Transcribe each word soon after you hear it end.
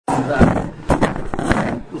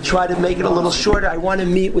We'll try to make it a little shorter. I want to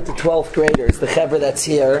meet with the 12th graders, the chevra that's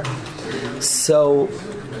here. So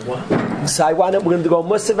we're going to go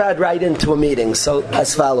musavad right into a meeting. So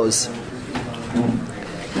as follows.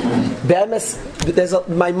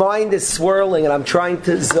 My mind is swirling and I'm trying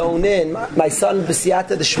to zone in. My son,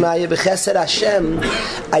 B'siyata D'Shmaya, B'chesed Hashem,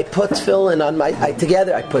 I put tefillin on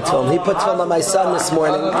together I put tefillin. He put tefillin on my son this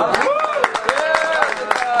morning.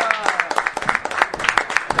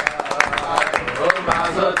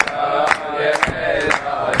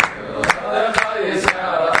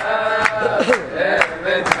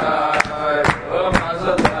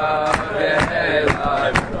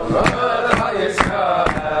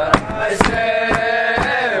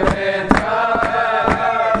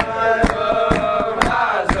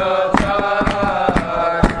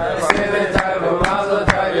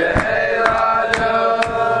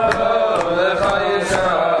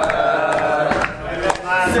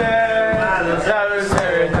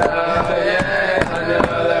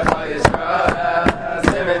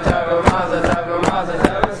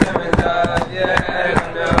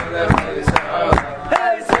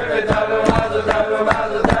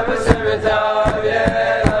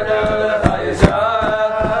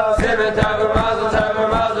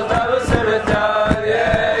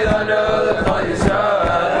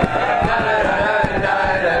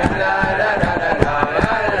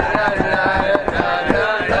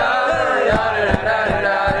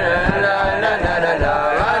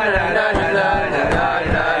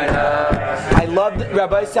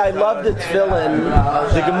 Rabbi said, I love the tefillin.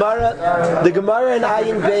 The Gemara in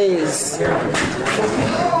Ayin Beis.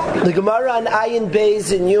 The Gemara on Ayin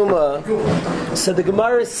Beis in Yuma. So the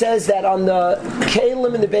Gemara says that on the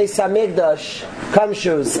Kalim in the Beis Hamikdash,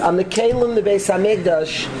 Kamshus, on the Kalim in the Beis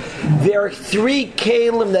Hamikdash, there are 3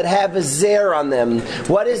 Kalim that have a zer on them.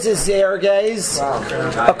 What is a zer, guys?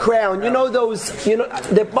 A crown. You know those,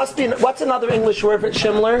 there must be, what's another English word for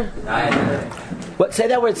Shimler? What? Say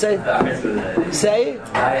that word. Say. Say.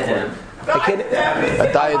 Diadem. A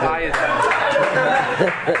diadem.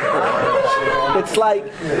 It's like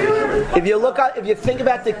if you think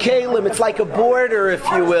about the kalim, it's like a border, if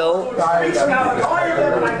you will. I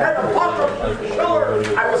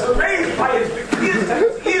was amazed by his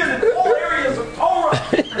in all areas of Torah.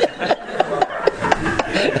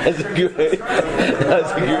 That's a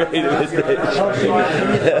great imitation.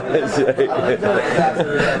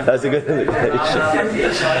 That's a good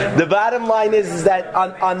imitation. The bottom line is that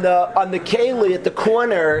on the keli at the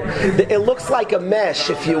corner, it looks like a mesh,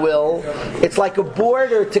 if you will. It's like a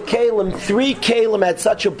border to kalim. 3 kalim had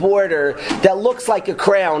such a border that looks like a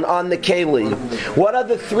crown on the keli. What are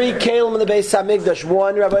the 3 kalim in the Beis Hamikdash?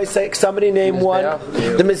 One, Rabbi say, somebody name one.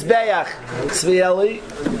 The Mizbeach. Tzvieli.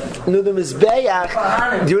 No, the Mizbeach.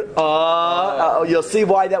 You'll see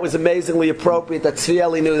why that was amazingly appropriate that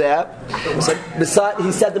Tzvieli knew that. So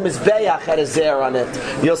he said the Mizbeach had a zer on it.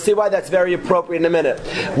 You'll see why that's very appropriate in a minute.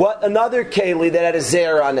 What another keli that had a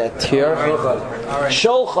zer on it? Here,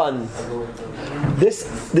 Shulchan. This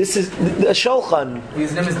is a shulchan.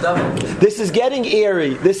 His name is David. This is getting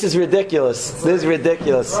eerie. This is ridiculous.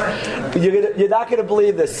 You're not going to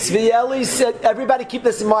believe this. Tzvieli said, everybody keep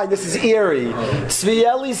this in mind, this is eerie.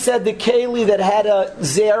 Tzvieli said the keli that had a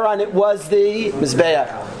zer on it was the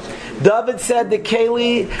Mizbeach. David said the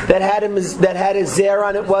keli that had a zer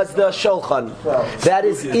on it was the shulchan. That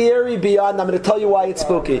is eerie beyond. I'm going to tell you why it's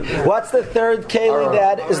spooky. What's the third keli?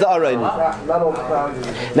 That is the aron.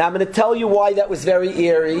 Now I'm going to tell you why that was very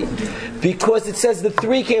eerie, because it says the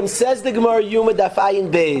 3 kalim. Says the Gemara Yuma Daf Ayin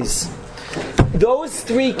Beis. Those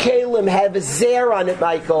 3 kalim have a zer on it,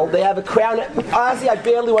 Michael. They have a crown. Ozzy, I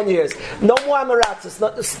barely want to hear this. No more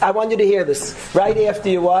amaratzis. I want you to hear this right after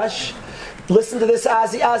you wash. Listen to this,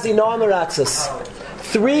 Ozzy, no amaratzis.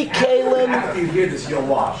 3 kalim. After you hear this, you'll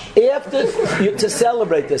wash. To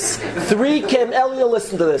celebrate this. 3 kalim. Elio,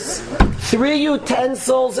 listen to this. 3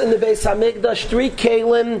 utensils in the Beis Hamikdash. 3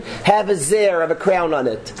 kalim have a zer, have a crown on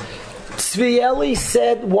it. Tzvieli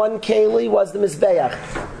said 1 keli was the Mizbeach.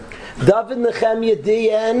 David Nechemia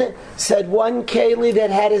Dian said 1 keli that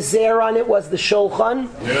had a zer on it was the shulchan,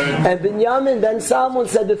 and Binyamin Ben Salmon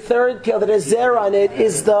said the 3rd keli that has zer on it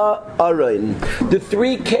is the aron. The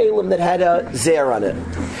 3 kalim that had a zer on it.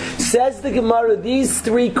 Says the Gemara, these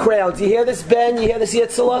 3 crowns. You hear this, Ben? You hear this,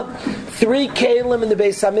 Yitzhak? 3 kalim in the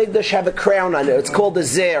Beis Hamikdash have a crown on it. It's called a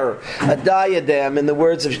zer, a diadem, in the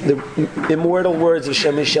immortal words of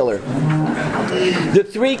Shemi Schiller. The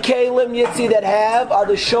 3 kalim Yitzi that have are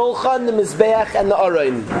the shulchan, the mizbeach, and the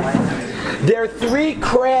aron. There are 3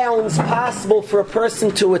 crowns possible for a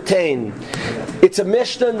person to attain. It's a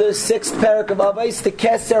Mishnah in the 6th parak of Avos, the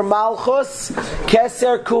Keser Malchus,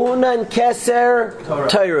 Keser Kuna, and Keser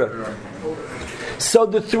Torah. So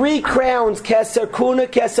the 3 crowns, Keser Kuna,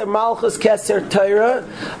 Keser Malchus, Keser Torah,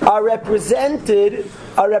 are represented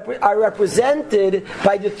by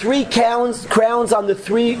the 3 crowns on the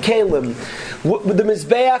 3 kelim. The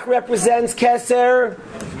Mizbeach represents Keser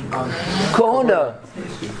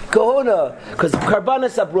Kohuna, because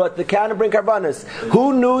karbanas are brought. The Kahana bring karbanas.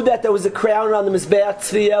 Who knew that there was a crown on the Mizbeach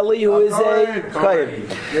Tzvieli? Who is a Kohen?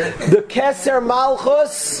 The Keser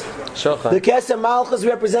Malchus. The Keser Malchus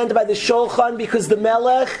represented by the Shulchan, because the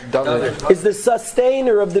Melech is the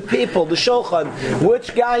sustainer of the people. The Shulchan.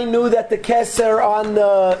 Which guy knew that the Keser on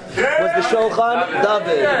the was the Shulchan?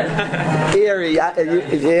 David. Eerie.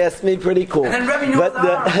 You asked me, pretty cool. But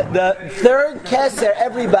the 3rd Keser,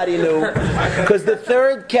 everybody knew, because the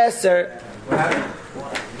 3rd Keser,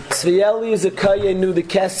 Tzvieli Zakaya knew the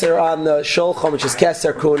Keser on the Shulchan, which is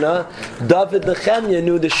Keser Kuna. David Nechemya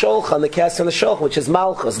knew the Shulchan, the Keser on the Shulchan, which is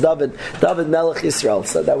Malchus. David Melech Israel.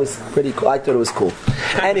 So that was pretty cool. I thought it was cool.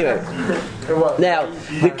 Anyway, now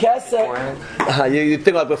the Keser. You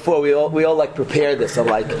think like before we all like prepared this. I'm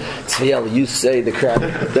like, Tzvieli, you say the crap.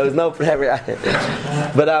 There was no prepare.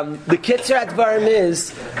 But the Kitzer Advarim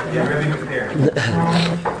is.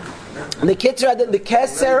 The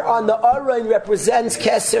Keser on the Aron represents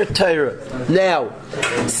Keser Torah. Now,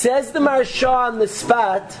 says the Maharsha on the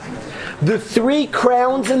spot, the 3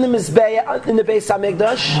 crowns in the Mizbeach, in the Beis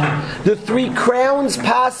Hamikdash, the 3 crowns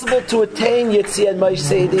possible to attain Yitzi and Moshe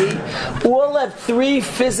Seidi, all have 3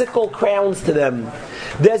 physical crowns to them.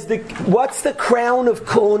 What's the crown of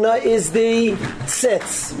Kuna? Is the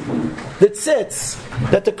tzitz. The tzitz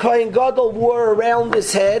that the Kohen Gadol wore around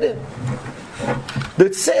his head. The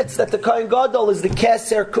tzitz that the Kohen Gadol is the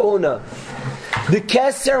Keser Kuna. The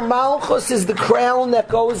Keser Malchus is the crown that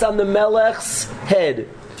goes on the Melech's head.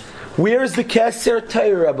 Where's the Keser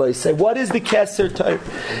Torah, Rabbi? Say, what is the Keser Torah?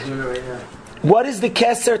 What is the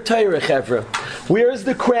Keser Torah, Chevra? Where is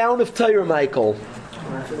the crown of Torah, Michael?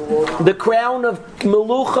 The crown of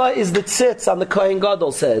Melucha is the tzitz on the Kohen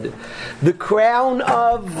Gadol's head. The crown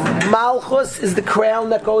of Malchus is the crown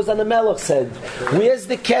that goes on the Melech's head. Where's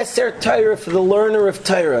the Keser Torah for the learner of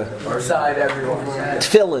Torah?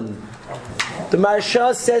 Tefillin. The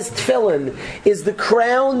Maharsha says Tefillin is the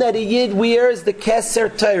crown that a Yid wears, the Keser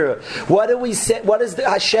Torah. What do we say? What does the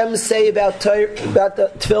Hashem say about Torah, about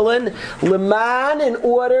the Tefillin? Leman, in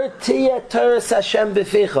order Tia Torah Hashem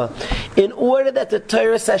b'ficha, in order that the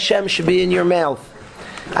Torah Hashem should be in your mouth.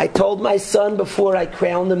 I told my son before I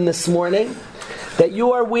crowned him this morning that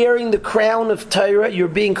you are wearing the crown of Torah. You're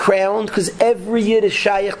being crowned because every Yid is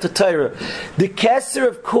shaykh to Torah. The Keser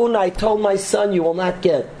of Kun, I told my son, you will not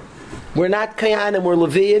get. We're not Kohanim, we're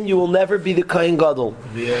Leviim, you will never be the Kohen Gadol.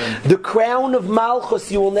 Yeah. The crown of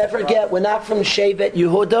Malchus you will never get. We're not from Shevet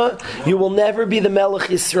Yehuda, you will never be the Melech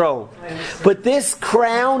Yisrael. But this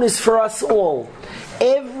crown is for us all.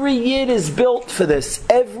 Every Yid is built for this.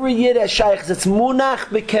 Every Yid has shaykhs. It's munach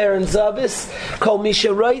b'keren zavis. Kol misha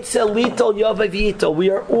roitze litol yovav yitol. We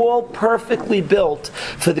are all perfectly built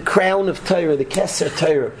for the crown of Torah, the Keser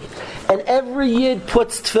Torah. And every Yid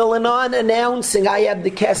puts tefillin on, announcing, I have the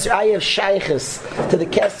Keser, I have shaykhs to the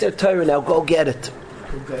Keser Torah. Now go get it.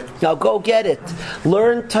 Now go get it.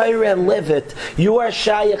 Learn Torah and live it. You are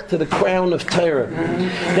shaykh to the crown of Torah.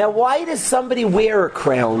 Now why does somebody wear a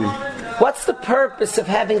crown? What's the purpose of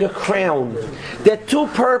having a crown? There are 2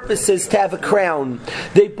 purposes to have a crown.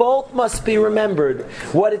 They both must be remembered.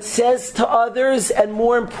 What it says to others, and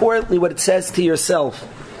more importantly, what it says to yourself.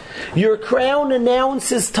 Your crown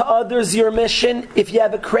announces to others your mission. If you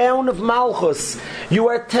have a crown of Malchus, you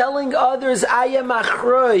are telling others, I am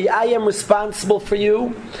achroi, I am responsible for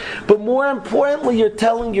you. But more importantly, you're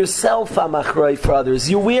telling yourself, I'm achroi for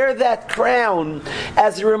others. You wear that crown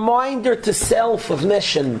as a reminder to self of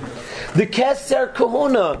mission. The Keser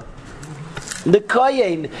Kahuna, the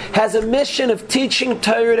Kohen, has a mission of teaching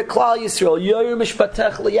Torah to Klal Yisrael. Yoyer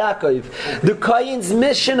Mishpatech LeYaakov. The Kohen's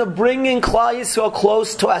mission of bringing Klal Yisrael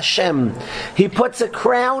close to Hashem. He puts a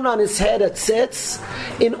crown on his head at tzitz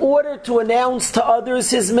in order to announce to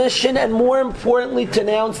others his mission, and more importantly, to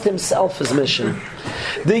announce to himself his mission.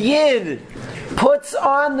 The Yid puts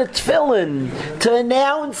on the tefillin to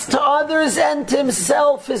announce to others and to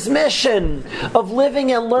himself his mission of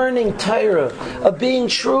living and learning Torah, of being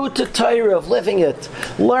true to Torah, of living it,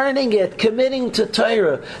 learning it, committing to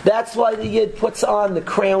Torah. That's why the Yid puts on the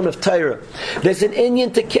crown of Torah. There's an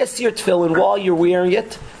inyan to kiss your tefillin while you're wearing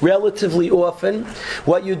it, relatively often.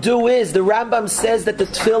 What you do is, the Rambam says that the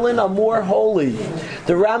tefillin are more holy.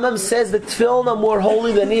 The Rambam says the tefillin are more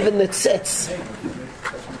holy than even the tzitz.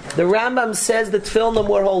 The Rambam says the tefillin are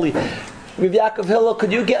more holy. Rav Yaakov Hillel,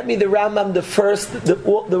 could you get me the Rambam, the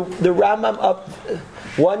Rambam up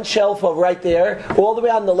one shelf over right there, all the way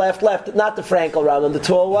on the left, not the Frankel Rambam, the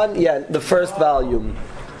tall one? Yeah, the first volume.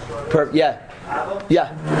 Yeah,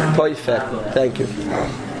 perfect. Thank you.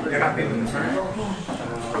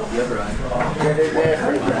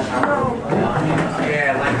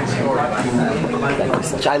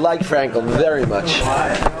 I like Frankel very much.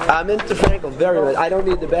 I'm into Frankel very much. I don't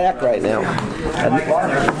need the back right now.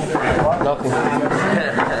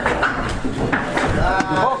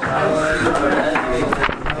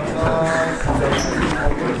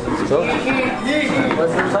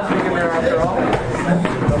 Was there something in there after all?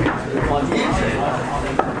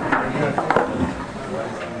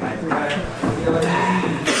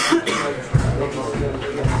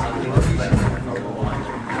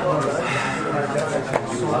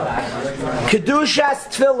 Kedushas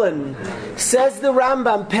Tefillin, says the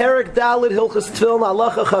Rambam, Perek Dalet Hilchos Tefillin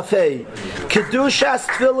Halacha Chafei. Kedushas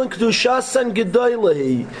Tefillin Kedushasan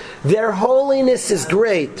Gedoylehi. Their holiness is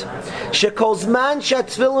great. Shekol Zman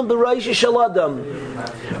Shatefillin B'Rosh Shel Adam.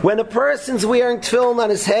 When a person's wearing tefillin on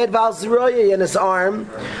his head, Val Zroye in his arm,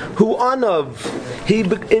 who Anov,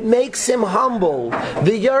 it makes him humble.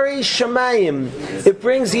 V'Yari Shemayim, it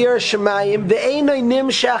brings Yar Shemayim. V'Einoi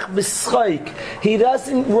Nimshach B'Schoik, he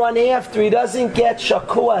doesn't run after, he doesn't get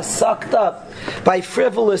shakua, sucked up by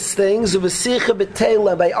frivolous things, V'Sicha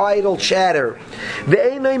B'Tela, by idle chatter.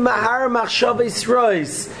 V'Einoi Mahar Machshavos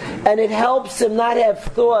Rois, and it helps him not have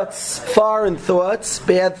thoughts, foreign thoughts,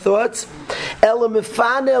 bad thoughts.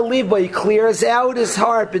 Elamifane Liba, he clears out his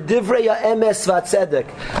heart, B'Divrei Emes V'Tzedek,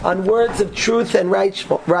 on words of truth and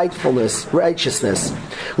righteousness.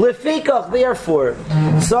 Lefikach, therefore,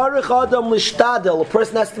 Tzarich Adam Lishtadel, a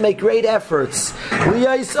person has to make great efforts.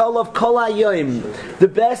 Liyais Olav Kol Hayom, the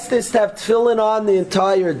best is to have tefillin on the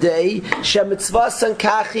entire day. Shemitzvasan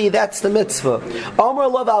Kachi, that's the mitzvah. Omer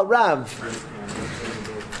Lov Al Rav,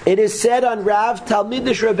 it is said on Rav,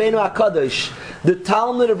 Talmidish Rabbeinu HaKadosh, the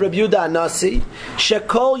Talmud of Rabbi Yehuda Anasi,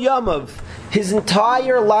 Shekol Yamav, his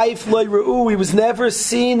entire life, he was never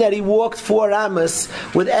seen that he walked 4 amos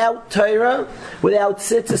without Torah, without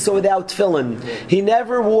tzitzis, or without tefillin. He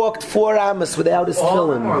never walked 4 amos without his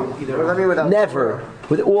tefillin. Never.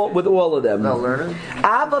 With all of them.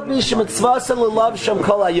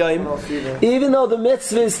 Even though the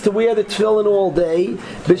mitzvah is to wear the tefillin all day,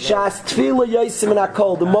 b'shas tefillah yosim and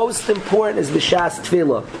hakol, the most important is b'shas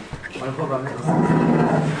tefillah.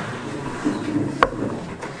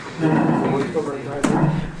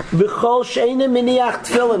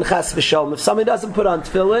 If somebody doesn't put on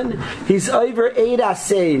tefillin, he's over 8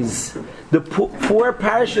 assays. The 4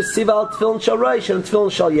 parashas sival tefillin shal roish and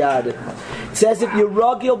tefillin shal yad. It says if you're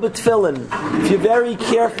ragil b'tefillin, if you're very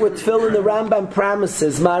careful with tefillin, the Rambam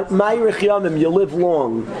promises, ma'irich yomim, you live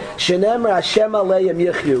long. Shenemar Hashem aleim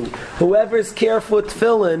yichyu. Whoever is careful with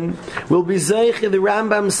tefillin will be zeicha, the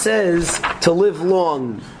Rambam says, to live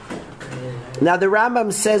long. Now the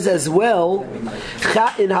Rambam says as well,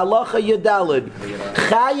 in Halacha Yudalid,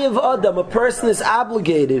 Chayiv Adam, a person is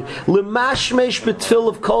obligated, L'mashmesh b'tfil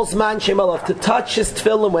of kol zman shemalav, to touch his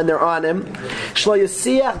tefillin when they're on him. Shlo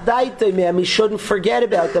yasiach daitei mehem, he shouldn't forget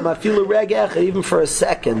about them, afilu regech, even for a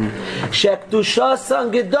second.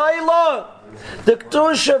 Shekdushasan gedoyla. The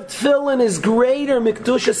Kedusha of Tefillin is greater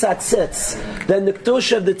Mikdusha Satzitz than the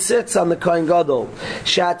Kedusha of the Tzitz on the Kohen Gadol.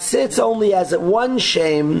 Shatzitz only has 1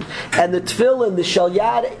 shem, and the Tefillin, the Shal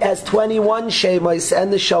Yad, has 21 shemos,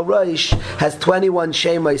 and the Shal Rosh has 21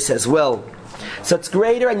 shemos as well. So it's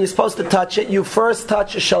greater, and you're supposed to touch it. You first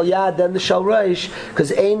touch a Shal Yad, then the Shal Rosh,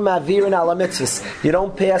 because Ein Mavirin Ala Mitzvahs. You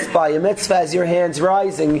don't pass by a mitzvah as your hand's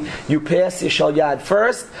rising. You pass your Shal Yad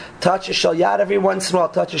first, touch a Shal Yad every once in a while,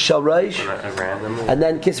 touch a Shal Rosh, and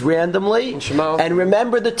then kiss randomly. And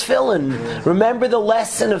remember the Tefillin. Remember the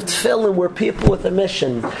lesson of Tefillin. We're people with a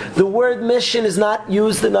mission. The word mission is not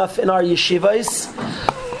used enough in our yeshivas.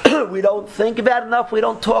 We don't think about it enough, we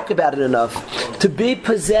don't talk about it enough. To be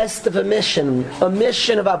possessed of a mission of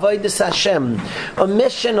Avodas Hashem, a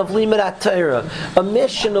mission of Limud Torah, a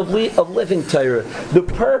mission of living Torah. The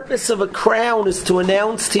purpose of a crown is to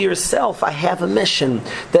announce to yourself, I have a mission.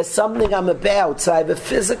 There's something I'm about. So I have a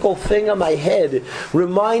physical thing on my head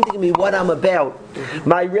reminding me what I'm about.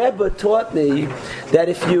 My Rebbe taught me that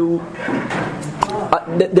if you...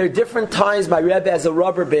 there are different times my Rebbe has a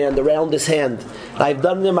rubber band around his hand. I've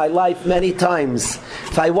done it in my life many times.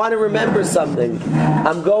 If I want to remember something,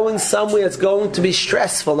 I'm going somewhere it's going to be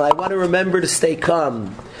stressful, and I want to remember to stay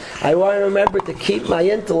calm. I want to remember to keep my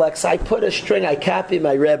intellect. So I put a string, I copy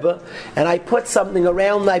my Rebbe, and I put something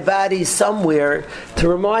around my body somewhere to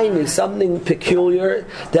remind me, something peculiar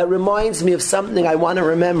that reminds me of something I want to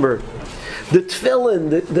remember. The tefillin,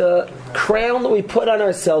 the crown that we put on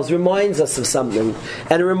ourselves reminds us of something.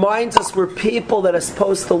 And it reminds us we're people that are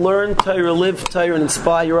supposed to learn Torah, live Torah, and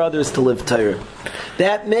inspire others to live Torah.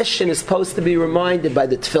 That mission is supposed to be reminded by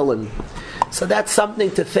the tefillin. So that's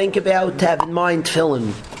something to think about, to have in mind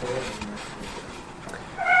tefillin.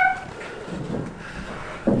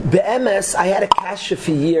 Be'emes, I had a kasha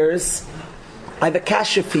for years. I have a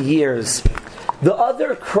kasha for years. The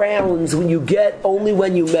other crowns when you get only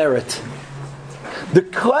when you merit. The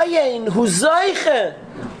kohen who zeiche,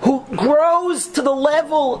 who grows to the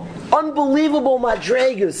level unbelievable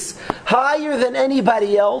madregas, higher than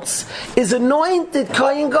anybody else, is anointed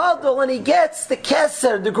kohen gadol, and he gets the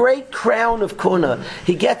keser, the great crown of kuna.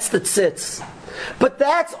 He gets the tzitz. But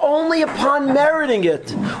that's only upon meriting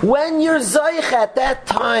it. When you're zeiche at that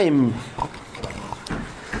time,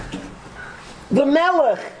 the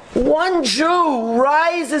melech, one Jew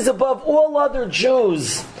rises above all other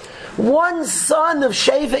Jews. One son of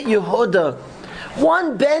Shevet Yehuda,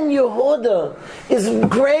 one Ben Yehuda is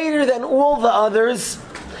greater than all the others,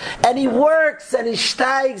 and he works and he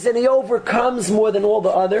steigs and he overcomes more than all the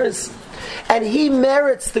others, and he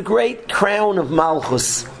merits the great crown of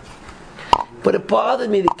Malchus. But it bothered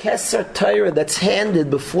me, the Keser Torah that's handed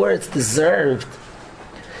before it's deserved,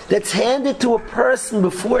 that's handed to a person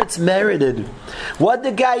before it's merited. What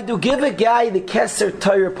did the guy do? Give a guy the Keser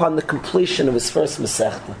Torah upon the completion of his first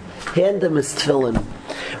Masechta. Hand him his tefillin.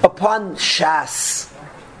 Upon Shas,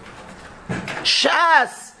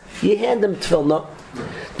 you hand him tefillin. No.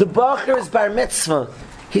 The Bacher is bar mitzvah.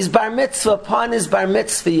 He's bar mitzvah. Upon his bar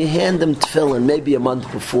mitzvah, you hand him tefillin, maybe a month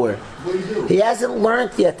before. He hasn't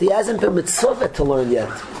learned yet. He hasn't been mitzvah to learn yet.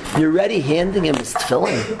 You're already handing him his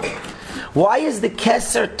tefillin. Why is the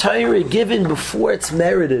Keser Torah given before it's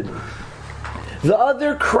merited? The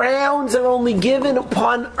other crowns are only given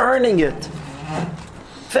upon earning it.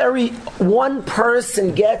 Very one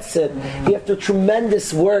person gets it after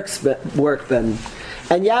tremendous work, Ben.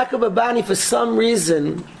 And Yaakov Abani, for some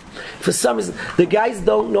reason, the guys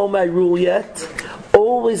don't know my rule yet.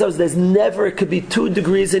 Always, there's never, it could be 2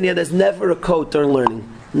 degrees in here, there's never a coat during learning.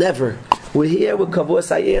 Never. We're here with kavos,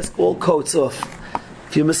 I ask all coats off.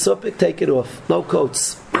 If you're mesupik, take it off. No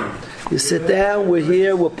coats. You sit down, we're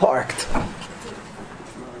here, we're parked.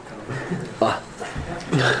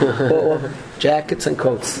 Jackets and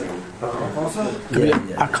coats.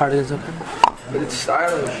 Our cardigan's open. But it's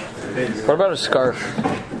stylish. What about a scarf?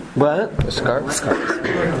 What? A scarf?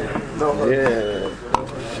 Yeah.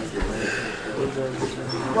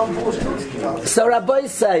 So Rabbi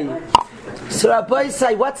say,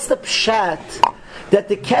 what's the pshat? That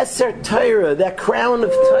the Keser Torah, that crown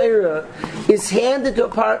of Torah, is handed to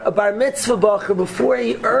a bar mitzvah bacher before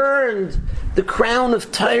he earned the crown of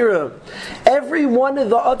Torah. Every one of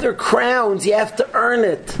the other crowns, you have to earn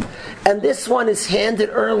it. And this one is handed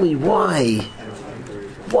early. Why?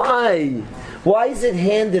 Why is it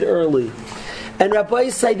handed early? And Rabbi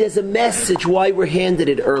say there's a message why we're handed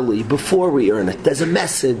it early, before we earn it. There's a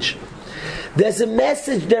message. There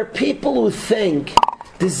are people who think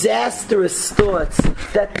disastrous thoughts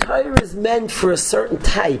that Torah is meant for a certain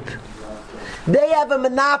type. They have a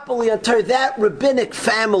monopoly on Torah. That rabbinic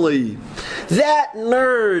family, that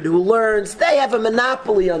nerd who learns, they have a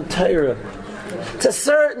monopoly on Torah. It's a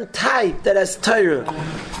certain type that has Torah.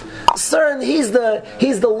 He's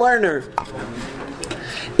the learner.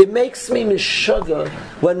 It makes me mishuggah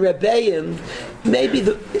when Rebbeim,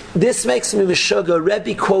 this makes me mishuggah.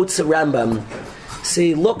 Rebbe quotes a Rambam. See,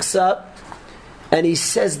 he looks up and he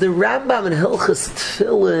says the Rambam in Hilchas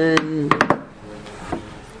Tefillin,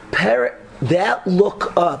 that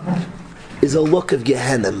look up is a look of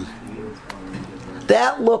Gehenna.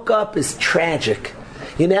 That look up is tragic.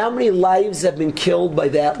 You know how many lives have been killed by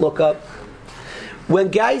that look up? When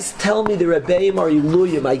guys tell me the Rebbeim are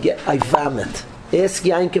Iluyim, I vomit. Ask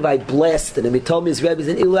Yankov, I blasted him. He told me his Rebbe is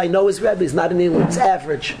an Ilu. I know his Rebbe is not an Ilu. It's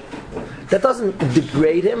average. That doesn't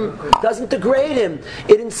degrade him.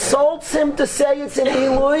 It insults him to say it's an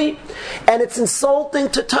Eloi, and it's insulting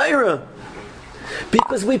to Torah.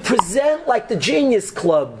 Because we present like the Genius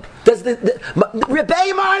Club. Does the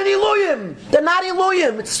Rebbeim aren't Eluyim? They're not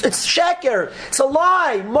Eluyim. It's sheker. It's a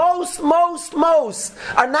lie. Most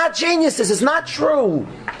are not geniuses. It's not true.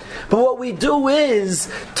 But what we do is,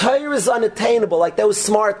 Torah is unattainable, like those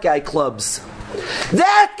smart guy clubs.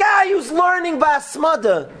 That guy who's learning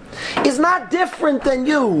Basmada is not different than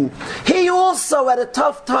you. He also had a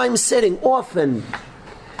tough time sitting, often.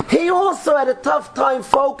 He also had a tough time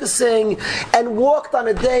focusing and walked on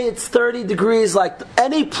a day it's 30 degrees, like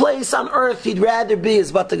any place on earth he'd rather be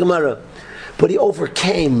is Bata Gemara. But he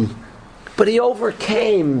overcame.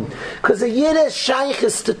 Because a Yid has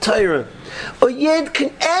shaykhis to Torah. A Yid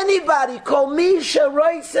can, anybody, call Misha,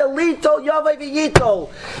 Reis, Elito, Yavai V'yito.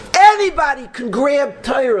 Anybody can grab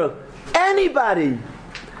Torah. Anybody.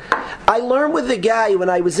 I learned with the guy when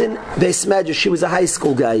I was in Beis Medrash. She was a high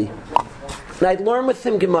school guy. And I'd learn with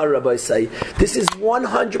him Gemara, Rabbi say. This is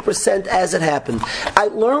 100% as it happened. I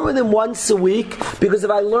learn with him once a week, because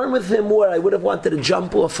if I learned with him more, I would have wanted to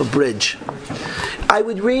jump off a bridge. I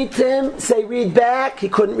would read to him, say read back, he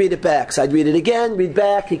couldn't read it back. So I'd read it again, read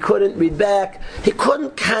back, he couldn't read back. He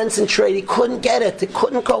couldn't concentrate, he couldn't get it, it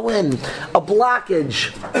couldn't go in. A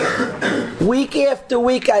blockage. Week after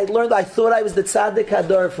week I learned, I thought I was the tzaddik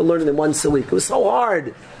hadar for learning them once a week. It was so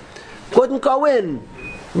hard. Couldn't go in.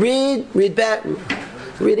 Read back,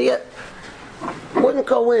 read it. Wouldn't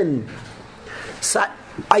go in. So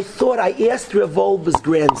I asked Rav Wolbe's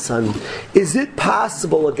grandson, is it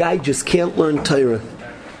possible a guy just can't learn Torah?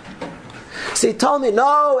 So he told me,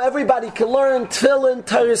 no, everybody can learn Tefillin,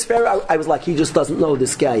 Torah, Sparrow. I was like, he just doesn't know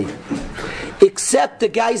this guy. Except the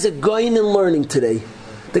guy's a goyin in learning today.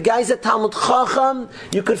 The guy's a Talmud Chacham.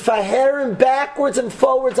 You could faher him backwards and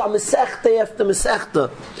forwards on Masechta after Masechta.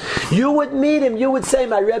 You would meet him, you would say,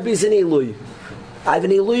 my Rebbe's in Eloi. I have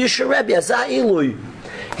an Eloyish Rebbe, Azah Eloi.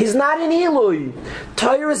 He's not in Eloi.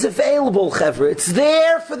 Torah is available, Chevra. It's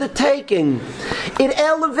there for the taking. It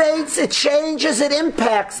elevates, it changes, it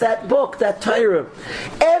impacts that book, that Torah.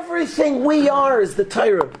 Everything we are is the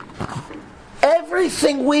Torah.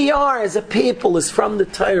 Everything we are as a people is from the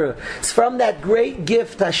Torah. It's from that great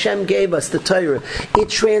gift Hashem gave us, the Torah. It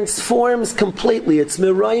transforms completely. It's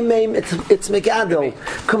Miraymim, it's Megadol.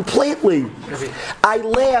 Completely. I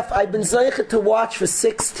laugh. I've been zeichet to watch for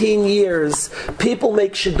 16 years. People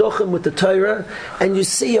make shidduchim with the Torah, and you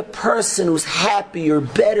see a person who's happier,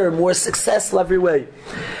 better, more successful every way.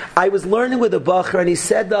 I was learning with a bacher, and he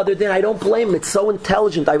said the other day, I don't blame him, it's so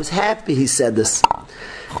intelligent. I was happy he said this.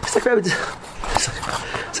 He's like, Rabbi,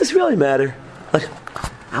 does this really matter? Like,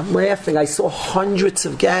 I'm laughing. I saw hundreds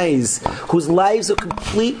of guys whose lives are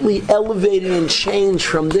completely elevated and changed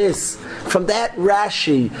from this, from that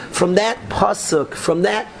Rashi, from that Pasuk, from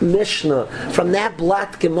that Mishnah, from that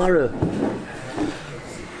Blat Gemara.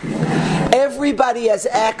 Everybody has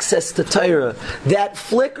access to Torah. That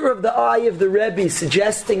flicker of the eye of the Rebbe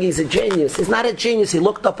suggesting he's a genius. He's not a genius. He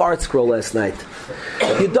looked up Art Scroll last night.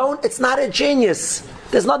 It's not a genius.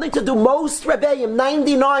 There's nothing to do. Most Rebbeim,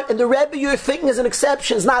 99, and the Rebbe you're thinking is an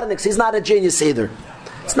exception. He's not a genius either.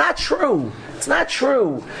 It's not true. It's not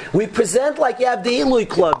true. We present like you have the Eloi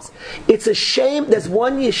clubs. It's a shame. There's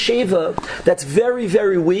one yeshiva that's very,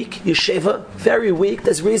 very weak. Yeshiva, very weak.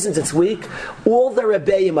 There's reasons it's weak. All the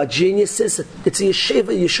Rebbeim are geniuses. It's a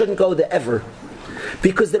yeshiva. You shouldn't go there ever.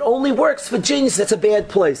 Because it only works for genius. That's a bad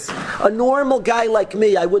place. A normal guy like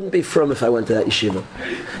me, I wouldn't be from if I went to that yeshiva.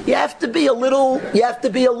 You have to be a little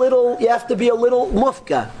mufka.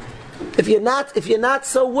 If you're not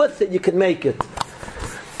so with it, you can make it.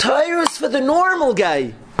 Torah is for the normal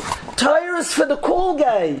guy. Torah is for the cool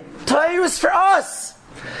guy. Torah is for us.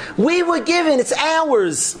 We were given, it's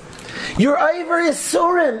ours. Your Iver is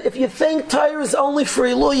Surim if you think Torah is only for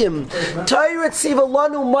Eluyim. Torah Tziva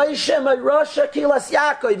Lanu Moshe Rasha Kilas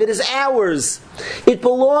Yaakov. It is ours. It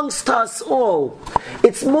belongs to us all.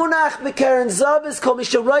 It's Munach B'Karen Zavis Kol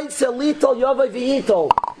Misharoitz Elitol Yavai V'Yitol.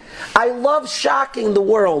 I love shocking the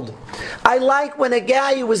world. I like when a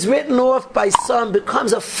guy who was written off by some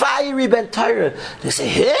becomes a fiery Ben Torah. They say,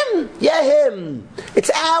 him? Yeah, him.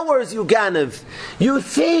 It's ours, you Ganav. You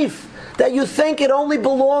thief. That you think it only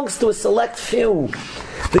belongs to a select few.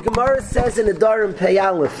 The Gemara says in the Darim Pei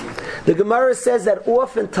Aleph, the Gemara says that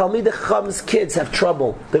often Talmidei Chacham's kids have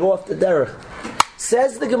trouble. They're off the derech.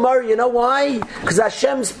 Says the Gemara, you know why? Because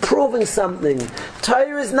Hashem's proving something.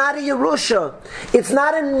 Torah is not a Yerusha. It's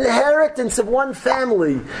not an inheritance of one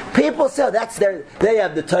family. People say, oh, they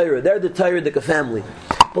have the Torah. They're the Torah family.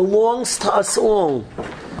 Belongs to us all.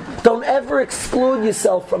 Don't ever exclude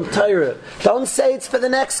yourself from Torah. Don't say it's for the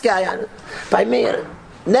next guy. By me,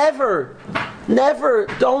 never.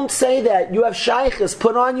 Don't say that. You have shaykhs.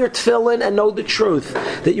 Put on your tefillin and know the truth.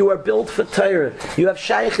 That you are built for Torah. You have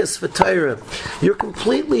shaykhs for Torah. You're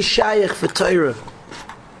completely shaykh for Torah.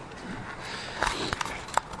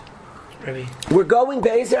 Rabbi. We're going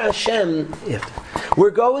Be'ezer Hashem.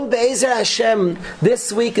 We're going Be'ezer Hashem.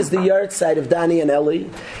 This week is the yahrzeit of Danny and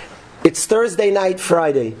Ellie. It's Thursday night,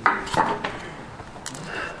 Friday.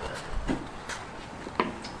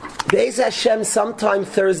 Be'ez Hashem, sometime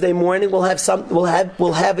Thursday morning we'll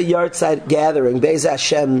have a yard side gathering. Be'ez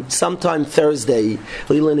Hashem, sometime Thursday,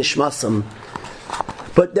 Lila Nishmasam.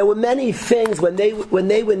 But there were many things when they were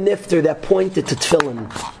nifter that pointed to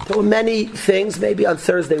tefillin. There were many things. Maybe on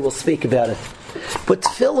Thursday we'll speak about it. But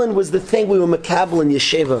tefillin was the thing we were makabel in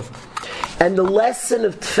yeshiva, and the lesson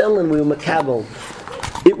of tefillin we were makabel.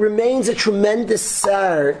 It remains a tremendous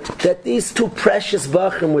sar that these two precious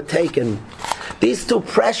bachrim were taken. These two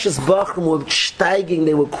precious bachrim were steiging,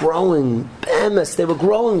 they were growing. Bemis, they were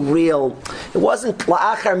growing real. It wasn't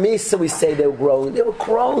la'achar misa we say they were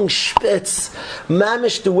growing spitz.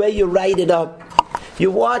 Mamish, the way you write it up. You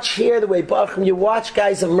watch here the way bachrim, you watch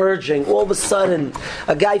guys emerging. All of a sudden,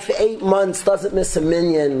 a guy for 8 months doesn't miss a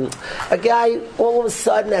minyan. A guy all of a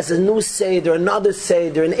sudden has a new seder, another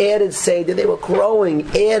seder, an added seder. They were growing,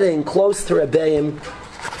 adding, close to Rabbeim.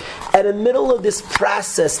 And in the middle of this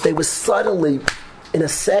process, they were suddenly, in a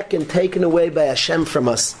second, taken away by Hashem from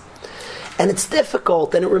us. And it's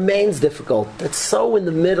difficult, and it remains difficult. It's so in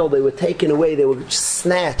the middle, they were taken away, they were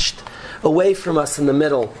snatched away from us in the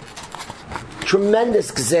middle. Tremendous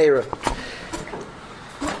gzeira.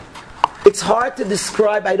 It's hard to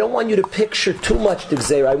describe. I don't want you to picture too much the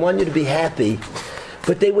gzeira. I want you to be happy.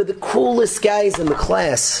 But they were the coolest guys in the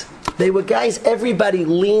class. They were guys everybody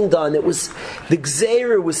leaned on. It was, the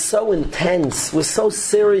gzeira was so intense, was so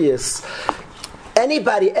serious. Every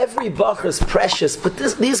bacher is precious, but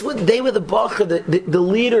they were the bacher, the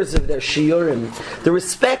leaders of their shiurim, the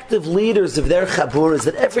respective leaders of their chaburas,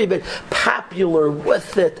 that everybody, popular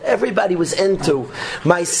with it, everybody was into.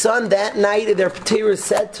 My son that night at their patira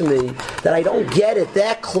said to me that I don't get it,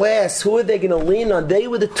 that class, who are they going to lean on? They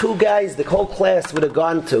were the two guys the whole class would have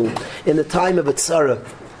gone to in the time of Itzara.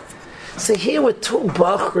 So here were two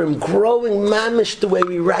bachrim growing mamish the way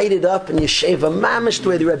we write it up in Yeshiva, mamish the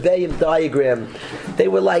way the Rabbeim diagram. They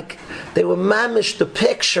were mamish the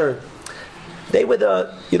picture. They were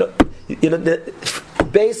the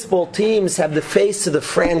baseball teams have the face of the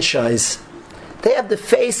franchise. They have the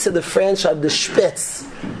face of the franchise, the spitz.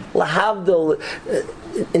 Lahavdil,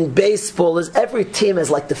 in baseball, every team has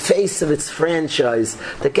like the face of its franchise.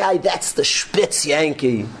 The guy, that's the spitz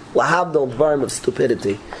Yankee. Lahavdil, dvarim of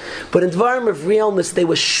stupidity. But in dvarim of realness, they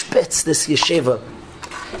were spitz, this yeshiva.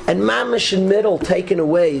 And mamish in middle, taken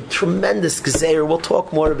away, tremendous gezeir. We'll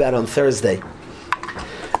talk more about it on Thursday.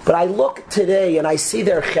 But I look today and I see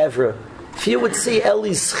their chevra. If you would see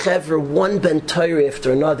Eli's chevra, one ben Torah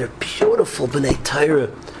after another, beautiful b'nei Torah,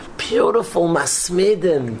 beautiful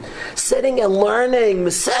masmidim, sitting and learning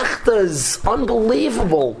mesechtas,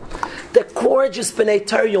 unbelievable. They're gorgeous b'nei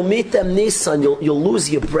Torah. You'll meet them Nissan, you'll lose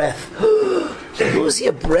your breath. You'll lose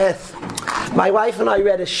your breath. My wife and I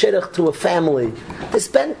read a shidduch to a family. This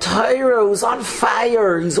Ben Torah who's on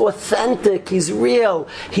fire, he's authentic, he's real,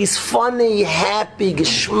 he's funny, happy,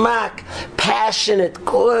 geschmack, passionate,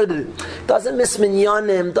 good, doesn't miss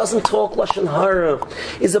minyanim, doesn't talk lashon hara,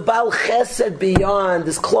 is a Baal Chesed beyond,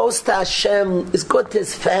 is close to Hashem, is good to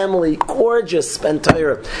his family, gorgeous Ben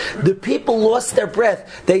Torah. The people lost their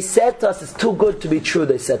breath. They said to us, it's too good to be true,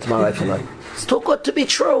 they said to my wife and I. It's too good to be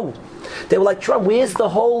true. They were like, Trump, where's the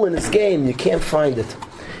hole in his game? You can't find it.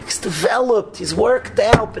 He's developed, he's worked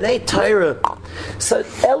out, B'nai Torah. So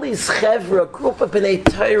Eli's Chevra, a group of B'nai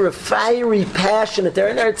Torah, fiery, passionate, they're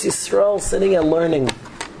in Eretz Yisrael sitting and learning.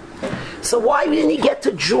 So why didn't he get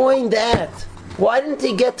to join that? Why didn't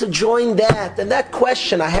he get to join that? And that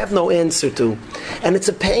question I have no answer to. And it's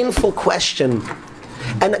a painful question.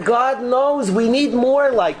 And God knows we need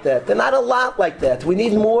more like that. They're not a lot like that. We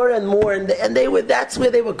need more and more. And that's where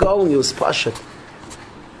they were going. It was Pashat.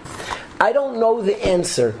 I don't know the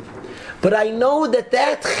answer. But I know that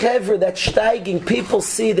chevra, that steiging, people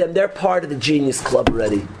see them. They're part of the genius club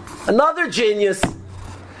already. Another genius.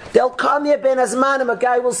 They'll come here, Ben Azmanim, a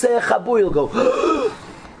guy will say a chabur, you'll go,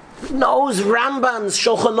 knows Rambam's,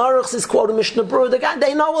 Shulchan Aruch's is quoted Mishnah Berurah. The guy,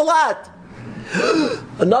 they know a lot.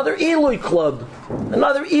 Another Eloi club.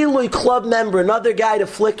 Another Eloi club member, another guy to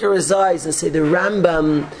flicker his eyes and say, the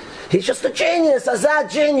Rambam, he's just a genius,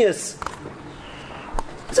 Azad genius.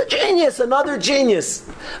 It's a genius,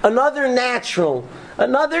 another natural,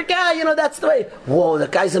 another guy, that's the way. Whoa,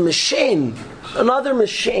 that guy's a machine, another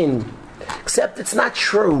machine. Except it's not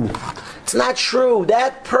true. It's not true.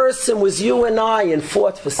 That person was you and I and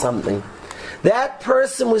fought for something. That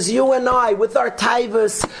person was you and I, with our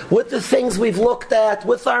taivas, with the things we've looked at,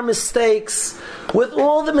 with our mistakes, with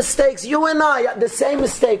all the mistakes, you and I, the same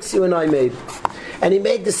mistakes you and I made. And he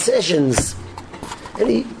made decisions.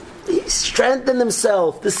 And he strengthened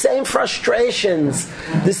himself. The same frustrations,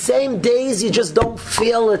 the same days you just don't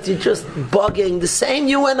feel it, you're just bugging. The same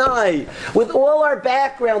you and I, with all our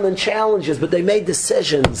background and challenges, but they made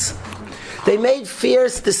decisions. They made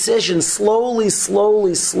fierce decisions, slowly,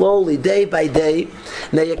 day by day,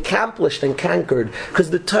 and they accomplished and conquered, because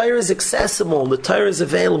the Torah is accessible, the Torah is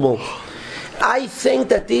available. I think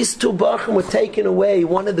that these two Bachim were taken away.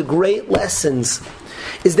 One of the great lessons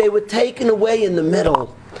is they were taken away in the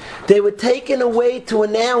middle. They were taken away to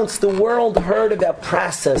announce the world heard about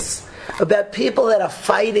process, about people that are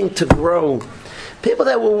fighting to grow, people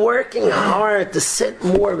that were working hard to sit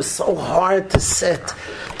more. It was so hard to sit,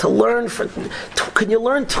 to learn. Can you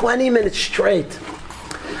learn 20 minutes straight?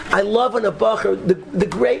 I love when a Bacher,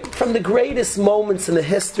 from the greatest moments in the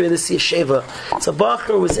history of this yeshiva. So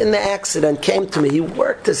Bacher was in the accident, came to me. He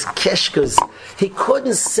worked his kishkas. He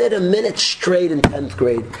couldn't sit a minute straight in 10th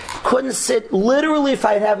grade. Couldn't sit, literally, if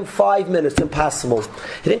I'd have him 5 minutes, impossible.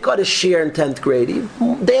 He didn't go to shiur in 10th grade. He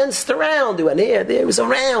danced around. He went here, there. He was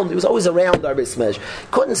around. He was always around our bismesh.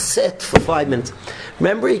 Couldn't sit for 5 minutes.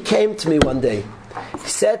 Remember, he came to me one day. He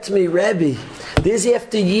said to me, Rabbi, this is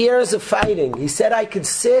after years of fighting. He said, I could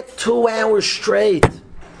sit 2 hours straight.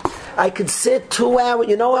 I could sit 2 hours.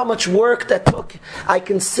 You know how much work that took? I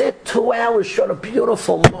can sit 2 hours short. A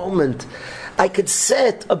beautiful moment. I could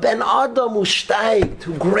sit a ben adam ushtay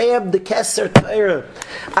to grab the Keser Torah.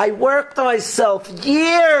 I worked on myself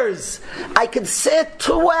years. I could sit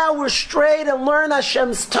 2 hours straight and learn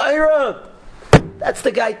Hashem's Torah. That's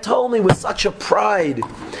the guy told me with such a pride.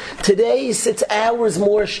 Today he sits hours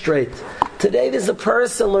more straight. Today there's a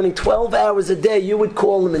person learning 12 hours a day. You would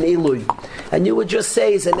call him an Eloi. And you would just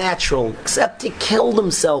say he's a natural. Except he killed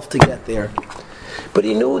himself to get there. But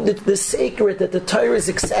he knew the secret that the Torah is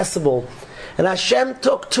accessible. And Hashem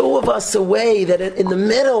took two of us away, that in the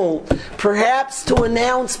middle, perhaps to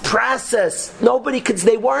announce process.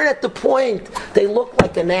 They weren't at the point. They looked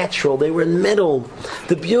like a natural. They were in the middle.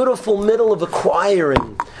 The beautiful middle of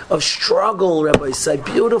acquiring, of struggle, Rabbi said.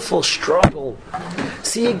 Beautiful struggle.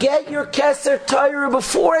 So you get your Keser Torah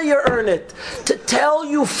before you earn it. To tell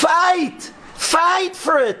you, fight! Fight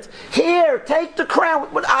for it! Here, take the crown.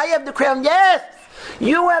 But I have the crown, yes!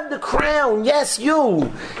 You have the crown, yes,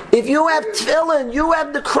 you. If you have tefillin, you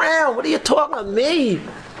have the crown. What are you talking about? Me?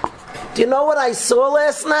 Do you know what I saw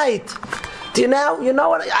last night? Do you know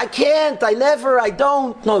what? I can't, I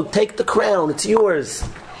don't. No, take the crown, it's yours.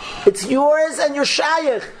 It's yours and you're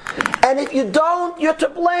shaykh. And if you don't, you're to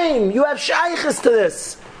blame. You have shaykhs to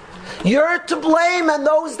this. You're to blame, and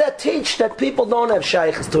those that teach that people don't have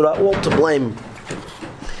shaykhs to, are all to blame.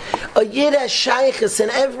 A yid has shaykhs, and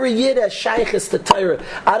every yid has shaykhs to Torah.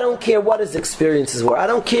 I don't care what his experiences were. I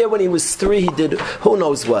don't care when he was 3, he did who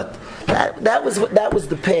knows what. That was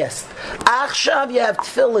the past. Achshav, you have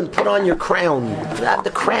tefillin, put on your crown. You have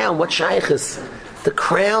the crown. What shaykhs? The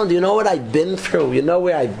crown. Do you know what I've been through? You know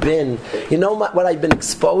where I've been. You know what I've been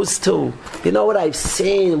exposed to. You know what I've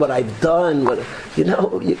seen, what I've done.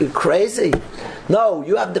 You're crazy. No,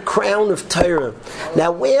 you have the crown of Torah.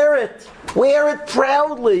 Now wear it. Wear it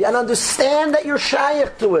proudly and understand that you're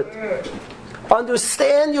shaykh to it.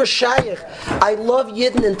 Understand you're shaykh. I love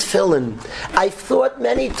Yidden and Tefillin. I've thought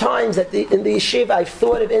many times in the yeshiva, I've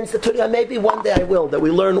thought of instituting, maybe one day I will, that we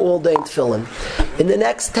learn all day in Tefillin. In the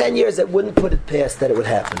next 10 years, I wouldn't put it past that it would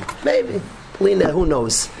happen. Maybe. Lena, who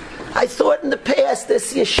knows? I thought in the past,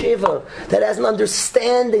 this yeshiva that has an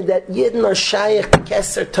understanding that Yidden are shaykh to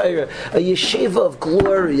Keser Torah, a yeshiva of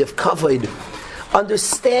glory, of kavod.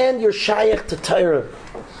 Understand your shaykh to Torah.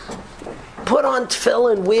 Put on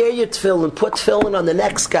tefillin, wear your tefillin, put tefillin on the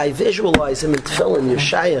next guy, visualize him in tefillin, your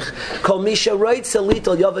shaykh. Kol misha roitze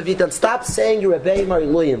lital yovavitan. Stop saying your Rabbeim are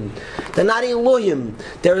Eluyim. They're not Eluyim.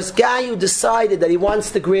 There's a guy who decided that he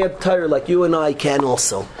wants to grab Torah like you and I can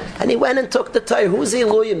also. And he went and took the Torah. Who's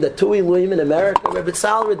Eluyim? The 2 Eluyim in America? Rabbi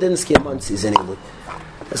Tzal Radinsky and Muncy's in Eluyim.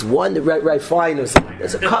 There's one, right fine or something.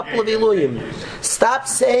 There's a couple of Eluyim. Stop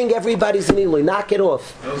saying everybody's an Eluyim. Knock it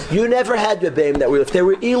off. You never had Rebbeim that were, if they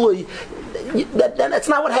were Eluyim, that's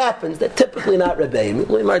not what happens. They're typically not Rebbeim.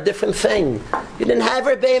 Eluyim are a different thing. You didn't have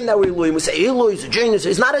Rebbeim that were Eluyim. We say, Eluyim's a genius.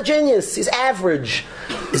 He's not a genius. He's average.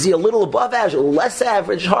 Is he a little above average, a little less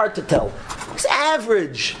average? Hard to tell. He's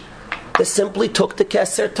average. They simply took the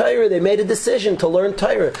Keser Torah. They made a decision to learn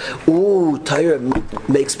Torah. Ooh, Torah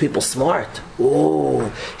makes people smart.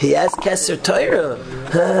 Ooh, he has Keser Torah.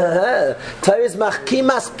 Torah is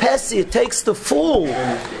machkimas pesi. It takes the fool.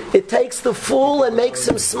 It takes the fool and makes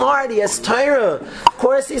him smart. He has Torah. Of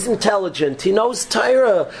course he's intelligent. He knows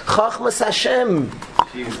Torah. Chachmas Hashem.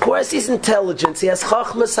 Of course he's intelligent. He has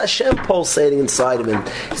Chachmas Hashem pulsating inside of him.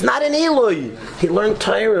 He's not an Eloi. He learned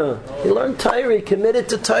Torah. He committed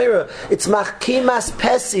to Torah. It's Machkimas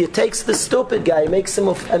Pesi. It takes the stupid guy and makes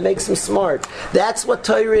him smart. That's what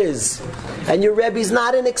Torah is. And your Rebbe's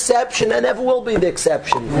not an exception and never will be the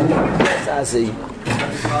exception. Yes, Azi.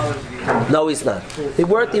 No, he's not. He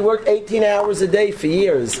worked 18 hours a day for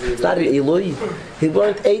years. It's not Eloi. He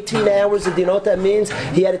learned 18 hours a day. You know what that means?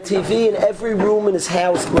 He had a TV in every room in his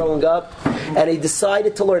house growing up, and he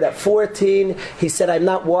decided to learn. At 14, he said, I'm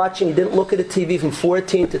not watching. He didn't look at a TV from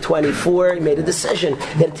 14 to 24. He made a decision.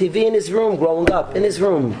 He had a TV in his room growing up, in his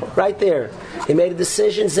room, right there. He made a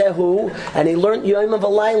decision, Zehu, and he learned Yom of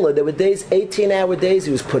Alayla. There were days, 18-hour days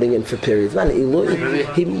he was putting in for periods. Not an Eloi.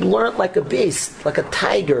 He learned like a beast, like a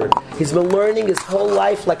tiger. He's been learning his whole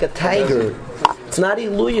life like a tiger. It's not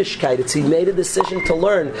Eluyishkeit. It's he made a decision to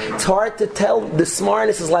learn. It's hard to tell. The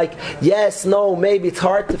smartness is like, yes, no, maybe. It's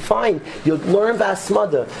hard to find. You learn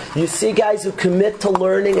Vasmada. You see guys who commit to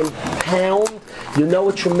learning and pound. You know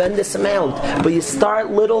a tremendous amount. But you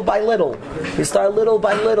start little by little.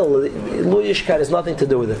 Eluyishkeit has nothing to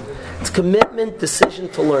do with it. It's commitment, decision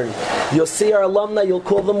to learn. You'll see our alumni, you'll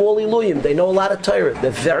call them all Eluyim. They know a lot of Torah. They're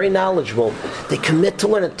very knowledgeable. They commit to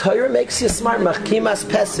learn. And Torah makes you smart. Machkimas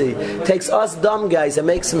Pesi takes us dumb guys and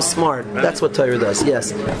makes them smart. That's what Torah does.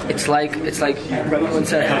 Yes. It's like Rabbi once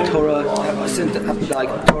said how Torah is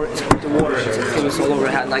the water. It's all over.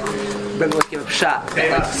 Had like Rabbi once gave a shot.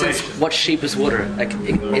 Like since what shape is water? Like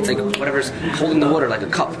it's like whatever's holding the water, like a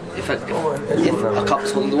cup. If a cup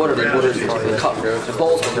is holding the water, then water is the shape of the cup. If a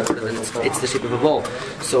bowl is holding the water, then it's the shape of a bowl.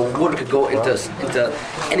 So water could go into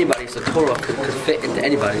anybody. So Torah could fit into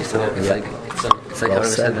anybody. So it's like well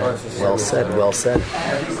said. Well said.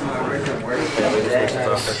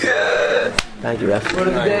 Thank you, Ref. Word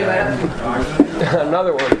of the day, man.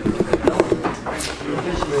 Another one.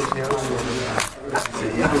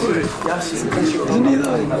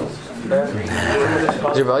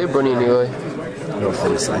 Is your value Bruni and Eli? I don't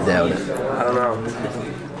think so. I doubt it. I don't know.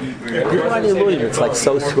 It's like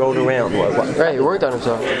so thrown around. Right, he worked on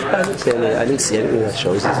himself. I didn't see anything that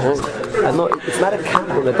shows it. I know it's not a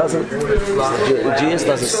compliment. It doesn't. Jesus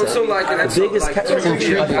doesn't say. So like the biggest. My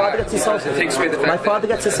father gets insulted. My father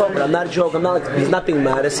gets insulted. I'm not a joke. I'm not. He's not being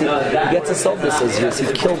modest. He gets insulted. Says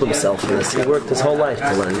he killed himself for this. He worked his whole life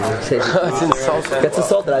to learn. It's insulting. Gets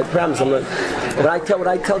insulted. I promise. I'm not. When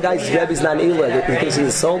I tell guys Rebbe's not Eli because he's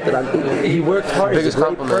insulted. He worked hard. He's a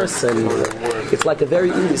great person. It's like a very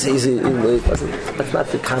easy. That's not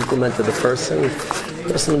the compliment of the person. The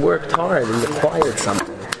person worked hard and acquired something.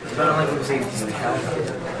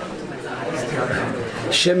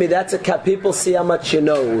 Shimmy, that's a people see how much you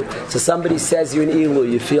know. So somebody says you're an Elu,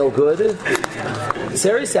 you feel good?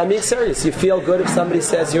 Seriously, I mean serious. You feel good if somebody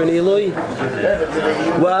says you're an Eloi?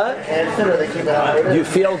 What? You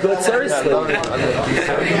feel good? Seriously?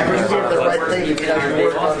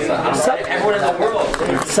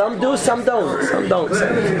 Some do, some don't.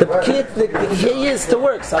 The key is to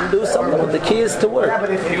work. Some do, some don't. The key is to work.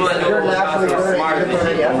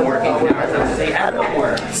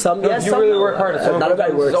 Some yes, you some really work hard. Not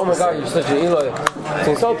everybody works. Oh my God, you're such an Eloi. It's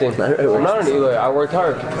insulting. I'm not an Eloi. I worked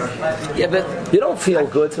hard. Yeah, but you don't feel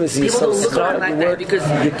good. You're so smart. Like that because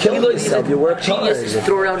you kill yourself. You work hard.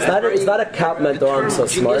 It's not a compliment. Oh, I'm so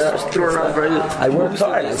smart. I worked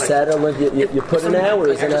hard. I said, you put in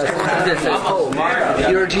hours. And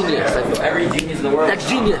you're a genius. Every genius in the world. That's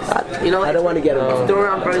genius. You know. I don't want to get involved. Throw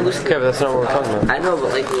around very loosely. Okay, but that's not what we're talking about. I know,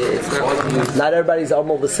 but like it's not like not everybody's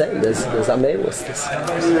almost the same. There's Amelus.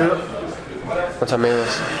 What's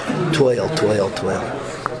Amelus? Toil.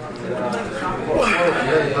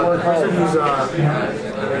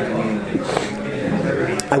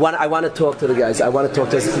 I want to talk to the guys. I want to talk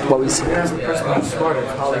to what we see.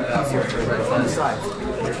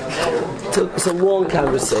 It's a long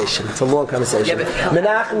conversation.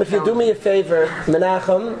 Menachem, if you do me a favor,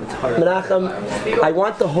 Menachem, I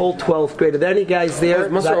want the whole 12th grade. Are there any guys there?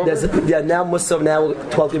 Now Musov, now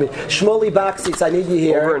 12th grade. Shmuley Boxies, I need you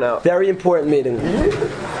here. Very important meeting.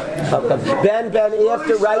 Ben, right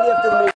after the meeting.